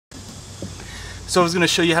So I was going to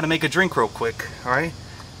show you how to make a drink real quick, alright?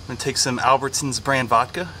 I'm going to take some Albertsons brand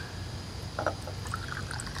vodka.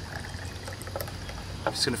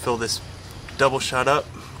 I'm just going to fill this double shot up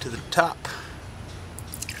to the top.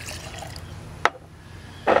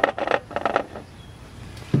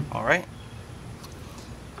 Alright.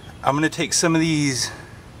 I'm going to take some of these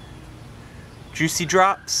juicy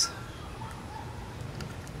drops.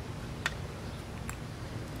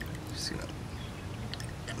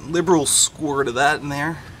 Liberal squirt of that in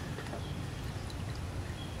there.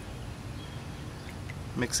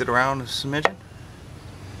 Mix it around a smidgen.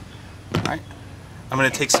 Alright. I'm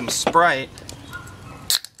going to take some Sprite.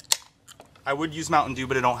 I would use Mountain Dew,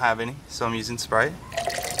 but I don't have any, so I'm using Sprite.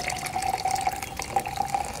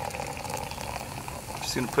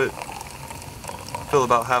 Just going to fill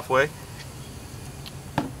about halfway.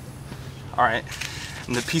 Alright.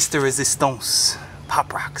 And the piece de resistance,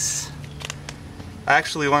 Pop Rocks. I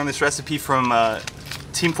actually learned this recipe from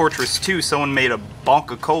Team Fortress 2. Someone made a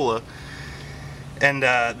Bonk of cola, and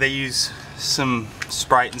they use some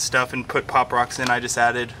Sprite and stuff and put Pop Rocks in. I just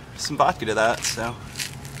added some vodka to that, so.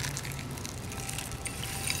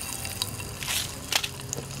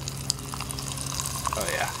 Oh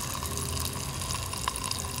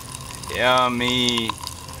yeah. Yummy.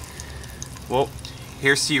 Well,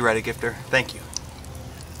 here's to you, Reddit Gifter. Thank you.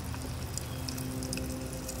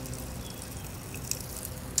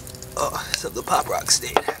 Oh, so the Pop Rock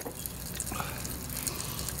stayed.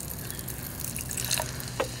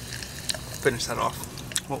 Finish that off.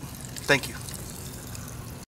 Well, thank you.